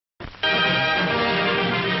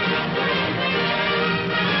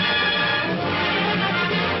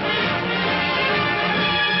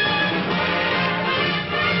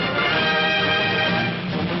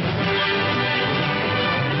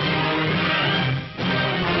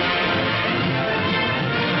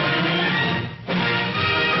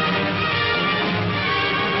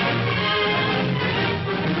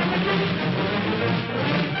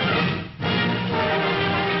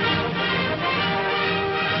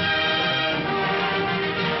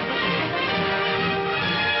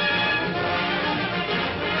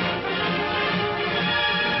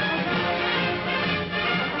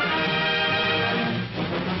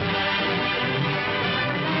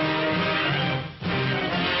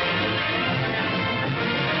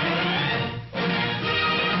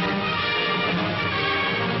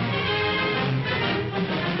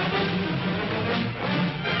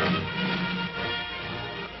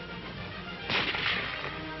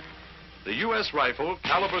The U.S. rifle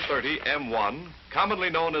caliber 30 M1,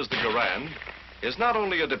 commonly known as the Garand, is not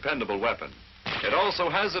only a dependable weapon, it also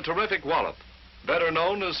has a terrific wallop, better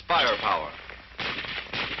known as firepower.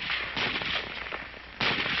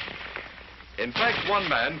 In fact, one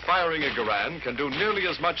man firing a Garand can do nearly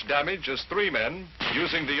as much damage as 3 men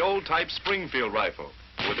using the old type Springfield rifle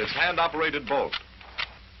with its hand-operated bolt.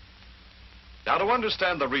 Now, to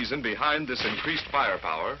understand the reason behind this increased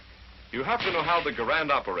firepower, you have to know how the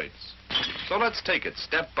Garand operates. So let's take it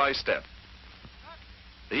step by step.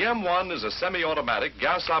 The M1 is a semi-automatic,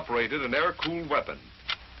 gas-operated and air-cooled weapon.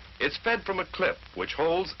 It's fed from a clip which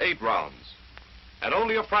holds 8 rounds. And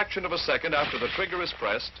only a fraction of a second after the trigger is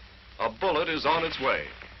pressed, a bullet is on its way.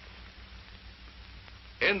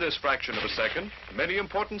 In this fraction of a second, many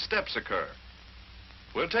important steps occur.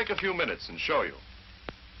 We'll take a few minutes and show you.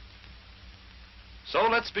 So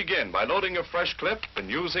let's begin by loading a fresh clip and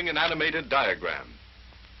using an animated diagram.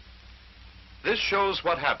 This shows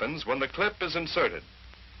what happens when the clip is inserted.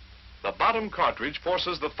 The bottom cartridge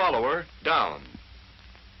forces the follower down.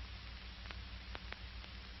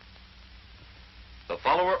 The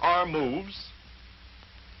follower arm moves,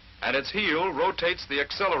 and its heel rotates the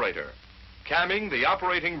accelerator, camming the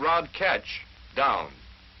operating rod catch down.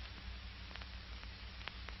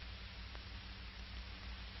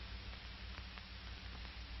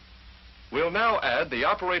 We'll now add the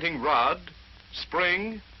operating rod,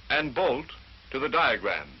 spring, and bolt to the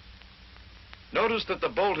diagram. Notice that the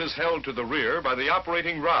bolt is held to the rear by the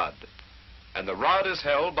operating rod, and the rod is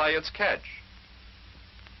held by its catch.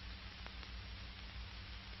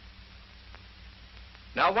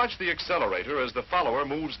 Now watch the accelerator as the follower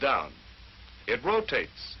moves down. It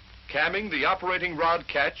rotates, camming the operating rod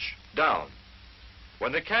catch down.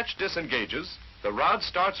 When the catch disengages, the rod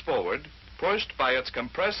starts forward, pushed by its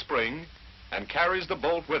compressed spring, and carries the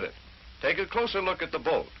bolt with it. Take a closer look at the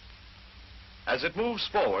bolt. As it moves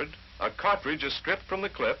forward, a cartridge is stripped from the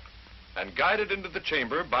clip and guided into the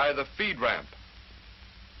chamber by the feed ramp.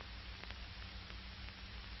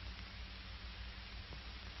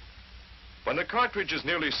 When the cartridge is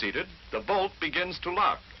nearly seated, the bolt begins to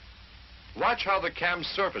lock. Watch how the cam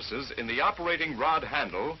surfaces in the operating rod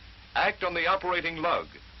handle act on the operating lug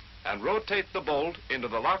and rotate the bolt into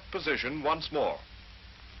the locked position once more.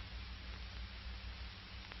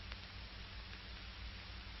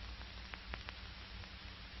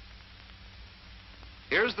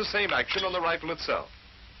 Here's the same action on the rifle itself.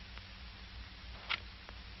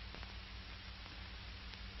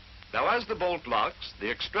 Now, as the bolt locks,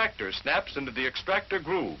 the extractor snaps into the extractor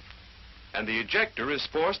groove, and the ejector is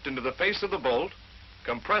forced into the face of the bolt,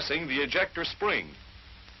 compressing the ejector spring.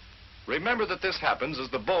 Remember that this happens as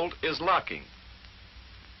the bolt is locking.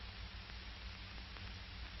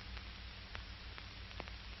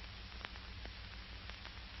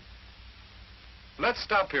 Let's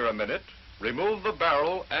stop here a minute, remove the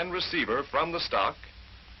barrel and receiver from the stock,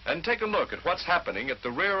 and take a look at what's happening at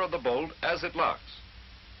the rear of the bolt as it locks.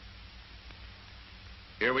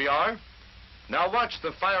 Here we are. Now watch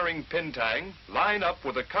the firing pin tang line up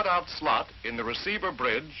with a cutout slot in the receiver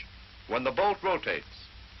bridge when the bolt rotates.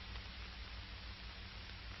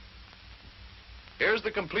 Here's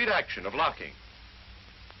the complete action of locking.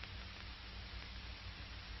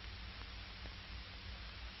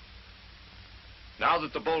 Now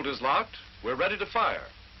that the bolt is locked, we're ready to fire.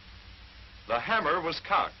 The hammer was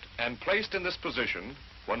cocked and placed in this position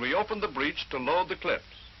when we opened the breech to load the clips.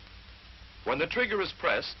 When the trigger is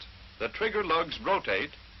pressed, the trigger lugs rotate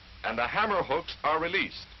and the hammer hooks are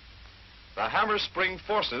released. The hammer spring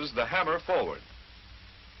forces the hammer forward.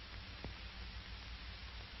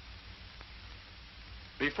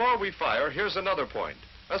 Before we fire, here's another point,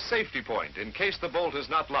 a safety point in case the bolt is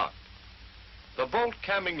not locked. The bolt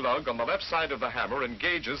camming lug on the left side of the hammer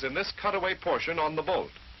engages in this cutaway portion on the bolt.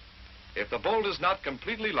 If the bolt is not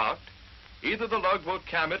completely locked, either the lug will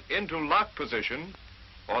cam it into lock position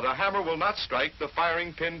or the hammer will not strike the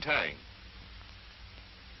firing pin tang.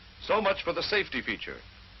 So much for the safety feature.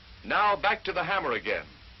 Now back to the hammer again.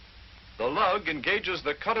 The lug engages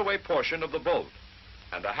the cutaway portion of the bolt,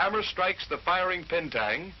 and the hammer strikes the firing pin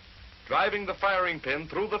tang, driving the firing pin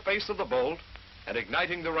through the face of the bolt and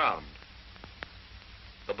igniting the round.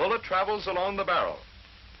 The bullet travels along the barrel.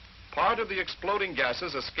 Part of the exploding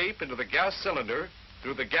gases escape into the gas cylinder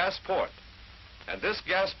through the gas port, and this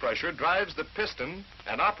gas pressure drives the piston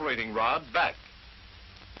and operating rod back.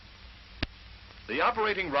 The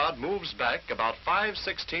operating rod moves back about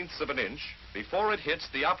 5/16 of an inch before it hits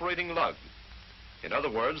the operating lug. In other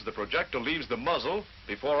words, the projectile leaves the muzzle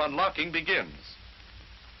before unlocking begins.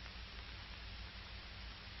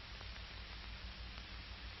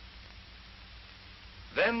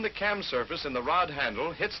 Then the cam surface in the rod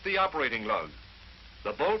handle hits the operating lug.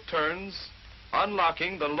 The bolt turns,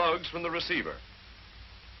 unlocking the lugs from the receiver.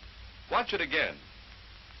 Watch it again.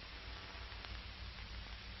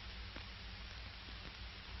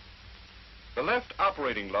 The left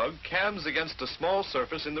operating lug cams against a small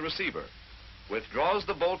surface in the receiver, withdraws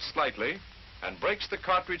the bolt slightly, and breaks the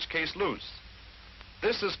cartridge case loose.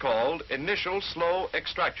 This is called initial slow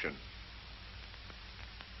extraction.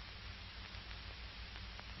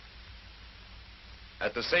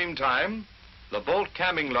 At the same time, the bolt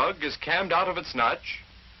camming lug is cammed out of its notch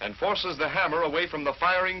and forces the hammer away from the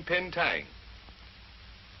firing pin tang.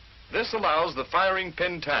 This allows the firing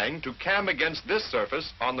pin tang to cam against this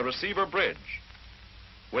surface on the receiver bridge,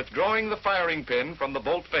 withdrawing the firing pin from the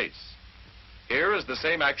bolt face. Here is the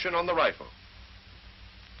same action on the rifle.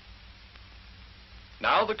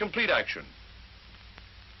 Now the complete action.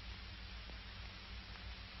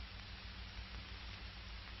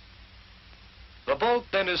 The bolt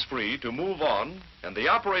then is free to move on, and the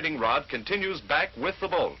operating rod continues back with the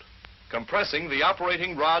bolt, compressing the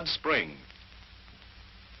operating rod spring.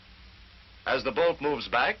 As the bolt moves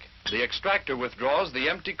back, the extractor withdraws the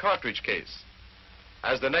empty cartridge case.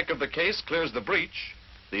 As the neck of the case clears the breech,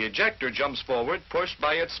 the ejector jumps forward, pushed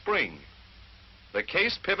by its spring. The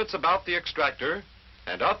case pivots about the extractor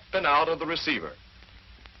and up and out of the receiver.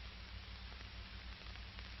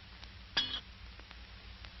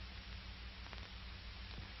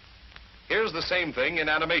 Here's the same thing in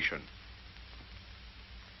animation.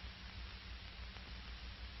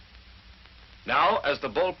 Now, as the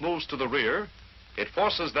bolt moves to the rear, it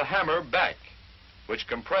forces the hammer back, which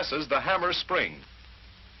compresses the hammer spring.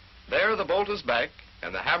 There the bolt is back,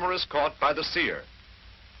 and the hammer is caught by the sear.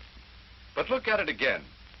 But look at it again.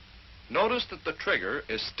 Notice that the trigger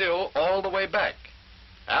is still all the way back,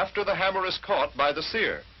 after the hammer is caught by the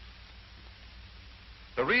sear.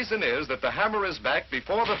 The reason is that the hammer is back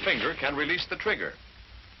before the finger can release the trigger.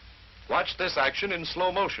 Watch this action in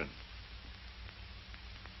slow motion.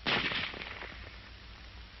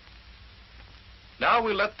 Now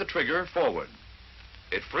we let the trigger forward.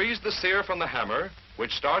 It frees the sear from the hammer,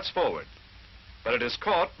 which starts forward, but it is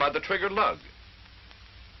caught by the trigger lug.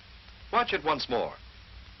 Watch it once more.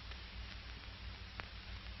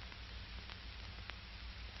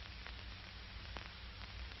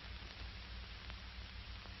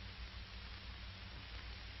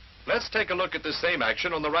 Let's take a look at this same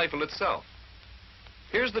action on the rifle itself.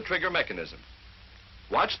 Here's the trigger mechanism.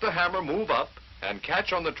 Watch the hammer move up and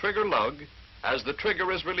catch on the trigger lug as the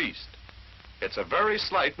trigger is released. It's a very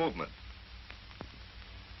slight movement.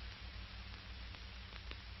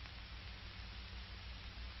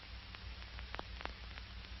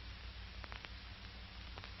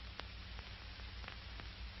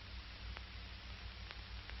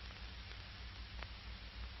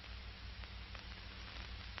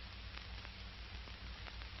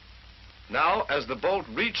 Now, as the bolt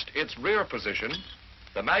reached its rear position,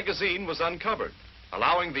 the magazine was uncovered,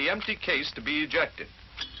 allowing the empty case to be ejected.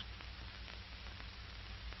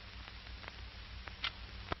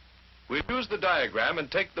 We use the diagram and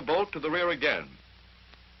take the bolt to the rear again.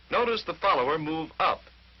 Notice the follower move up,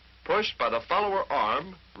 pushed by the follower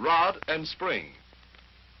arm, rod, and spring.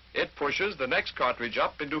 It pushes the next cartridge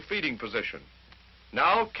up into feeding position.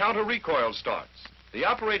 Now counter recoil starts. The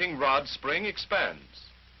operating rod spring expands.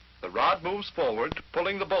 The rod moves forward,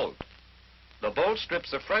 pulling the bolt. The bolt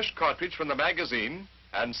strips a fresh cartridge from the magazine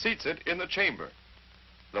and seats it in the chamber.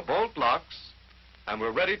 The bolt locks, and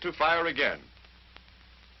we're ready to fire again.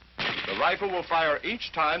 The rifle will fire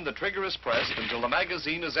each time the trigger is pressed until the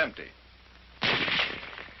magazine is empty.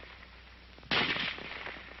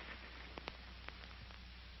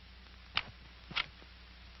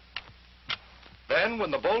 Then,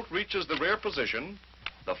 when the bolt reaches the rear position,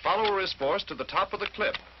 the follower is forced to the top of the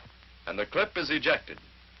clip, and the clip is ejected.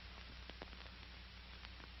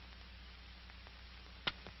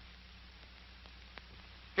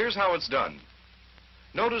 Here's how it's done.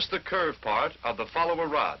 Notice the curve part of the follower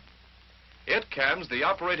rod. It cams the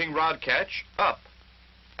operating rod catch up,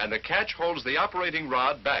 and the catch holds the operating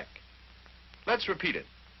rod back. Let's repeat it.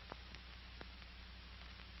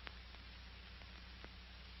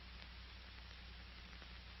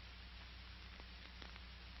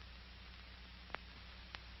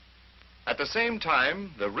 At the same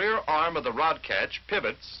time, the rear arm of the rod catch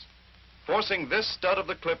pivots, forcing this stud of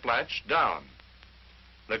the clip latch down.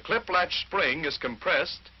 The clip latch spring is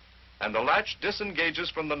compressed, and the latch disengages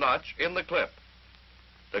from the notch in the clip.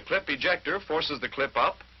 The clip ejector forces the clip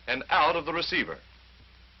up and out of the receiver.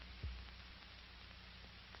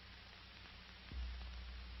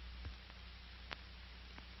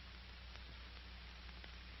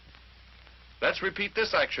 Let's repeat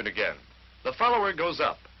this action again. The follower goes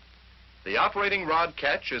up. The operating rod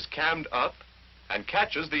catch is cammed up and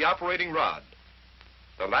catches the operating rod.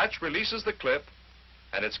 The latch releases the clip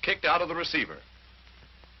and it's kicked out of the receiver.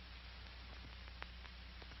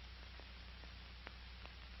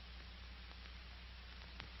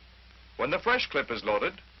 When the fresh clip is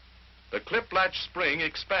loaded, the clip latch spring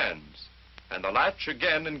expands and the latch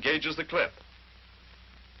again engages the clip.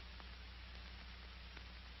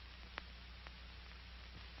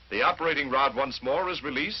 The operating rod once more is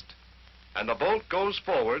released and the bolt goes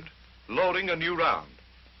forward, loading a new round.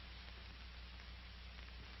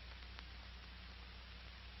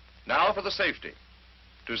 Now for the safety.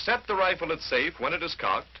 To set the rifle at safe when it is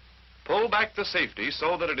cocked, pull back the safety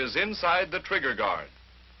so that it is inside the trigger guard.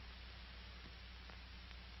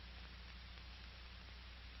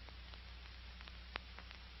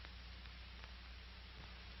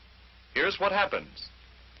 Here's what happens.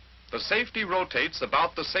 The safety rotates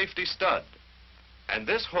about the safety stud, and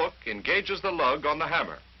this hook engages the lug on the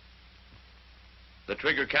hammer. The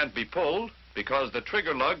trigger can't be pulled because the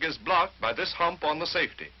trigger lug is blocked by this hump on the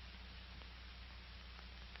safety.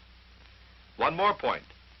 One more point.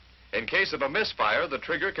 In case of a misfire, the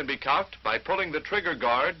trigger can be cocked by pulling the trigger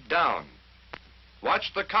guard down.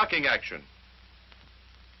 Watch the cocking action.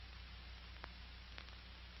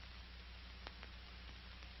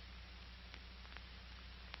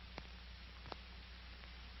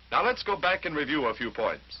 Now let's go back and review a few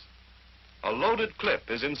points. A loaded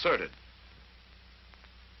clip is inserted.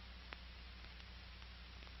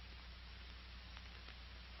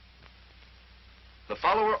 The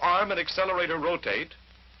follower arm and accelerator rotate,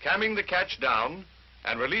 camming the catch down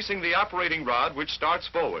and releasing the operating rod, which starts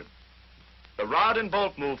forward. The rod and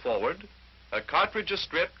bolt move forward. A cartridge is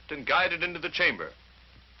stripped and guided into the chamber.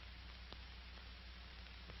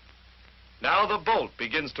 Now the bolt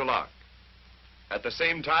begins to lock. At the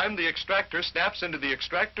same time, the extractor snaps into the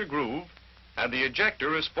extractor groove and the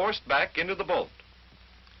ejector is forced back into the bolt.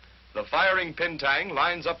 The firing pin tang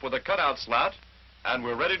lines up with a cutout slot and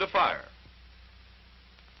we're ready to fire.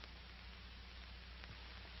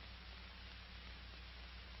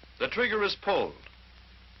 The trigger is pulled.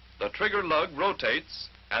 The trigger lug rotates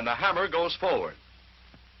and the hammer goes forward.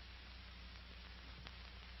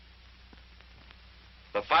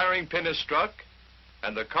 The firing pin is struck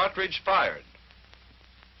and the cartridge fired.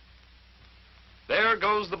 There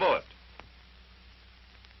goes the bullet.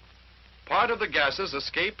 Part of the gases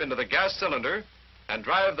escape into the gas cylinder and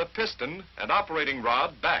drive the piston and operating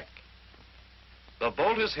rod back. The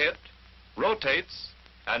bolt is hit, rotates,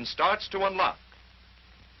 and starts to unlock.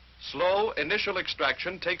 Slow initial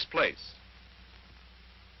extraction takes place.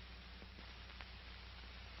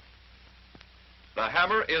 The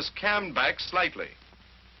hammer is cammed back slightly.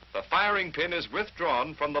 The firing pin is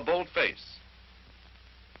withdrawn from the bolt face.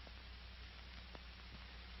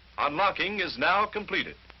 Unlocking is now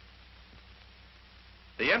completed.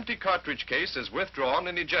 The empty cartridge case is withdrawn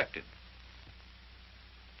and ejected.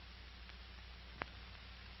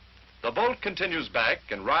 The bolt continues back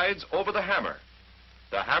and rides over the hammer.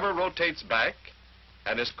 The hammer rotates back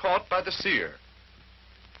and is caught by the sear.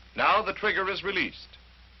 Now the trigger is released.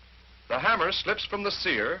 The hammer slips from the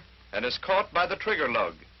sear and is caught by the trigger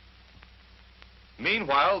lug.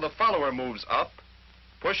 Meanwhile, the follower moves up,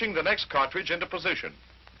 pushing the next cartridge into position.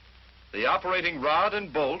 The operating rod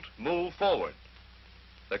and bolt move forward.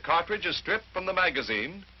 The cartridge is stripped from the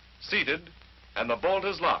magazine, seated, and the bolt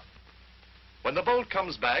is locked. When the bolt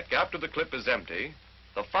comes back after the clip is empty,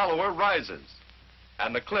 the follower rises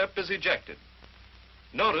and the clip is ejected.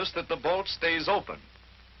 Notice that the bolt stays open.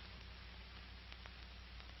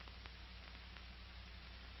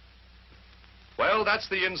 Well, that's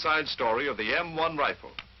the inside story of the M1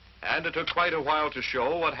 rifle, and it took quite a while to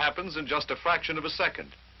show what happens in just a fraction of a second.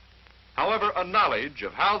 However, a knowledge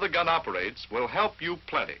of how the gun operates will help you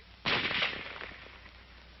plenty.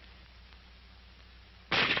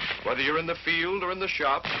 Whether you're in the field or in the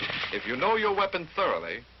shop, if you know your weapon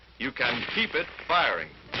thoroughly, you can keep it firing.